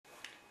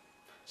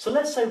So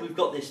let's say we've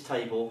got this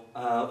table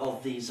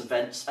of these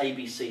events A,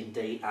 B, C and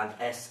D and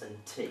S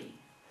and T.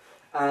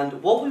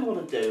 And what we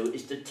want to do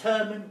is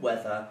determine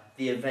whether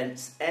the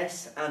events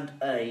S and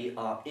A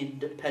are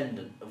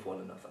independent of one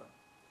another.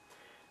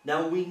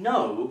 Now we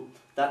know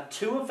that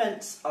two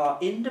events are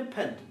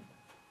independent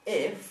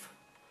if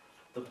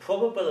the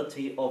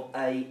probability of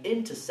A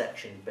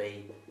intersection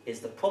B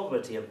is the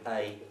probability of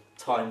A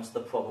times the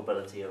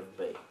probability of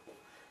B.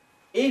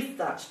 If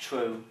that's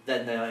true,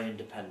 then they are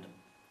independent.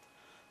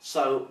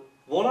 So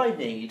what I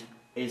need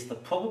is the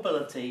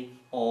probability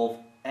of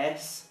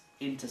S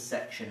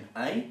intersection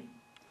A,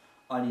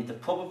 I need the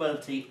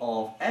probability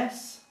of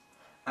S,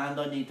 and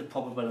I need the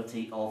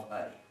probability of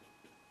A.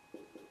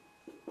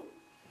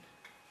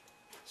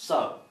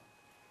 So,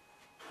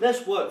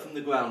 let's work from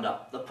the ground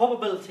up. The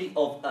probability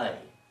of A.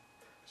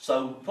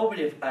 So, the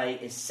probability of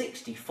A is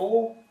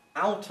 64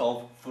 out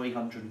of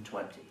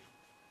 320.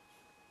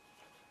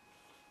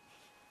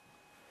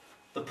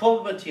 The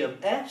probability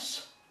of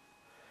S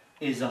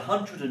is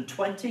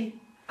 120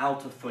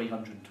 out of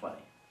 320.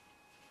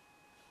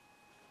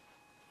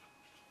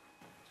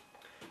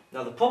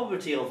 Now the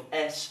probability of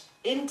S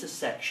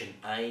intersection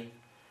A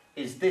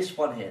is this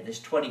one here, this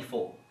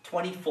 24.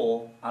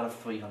 24 out of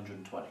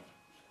 320.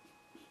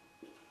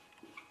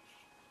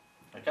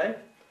 Okay?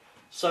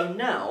 So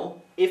now,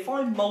 if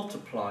I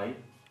multiply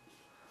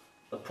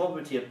the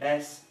probability of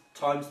S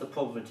times the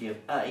probability of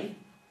A,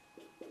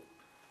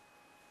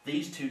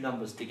 these two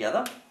numbers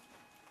together,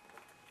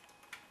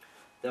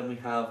 then we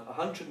have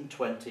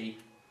 120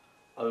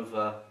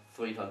 over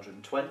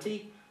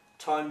 320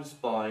 times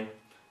by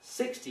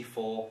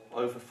 64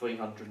 over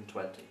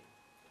 320.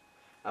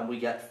 And we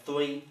get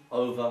 3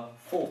 over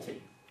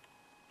 40.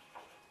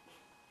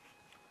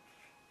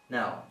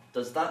 Now,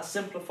 does that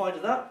simplify to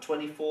that?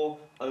 24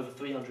 over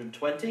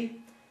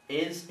 320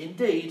 is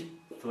indeed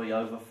 3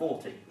 over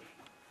 40.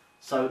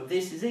 So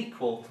this is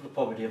equal to the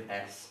probability of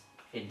S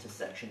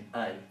intersection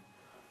A.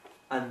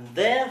 And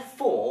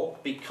therefore,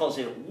 because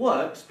it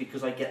works,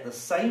 because I get the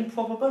same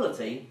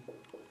probability,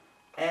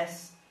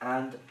 S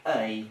and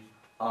A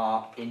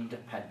are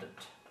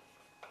independent.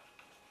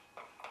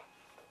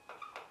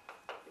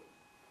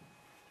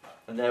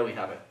 And there we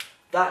have it.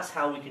 That's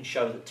how we can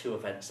show that two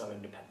events are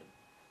independent.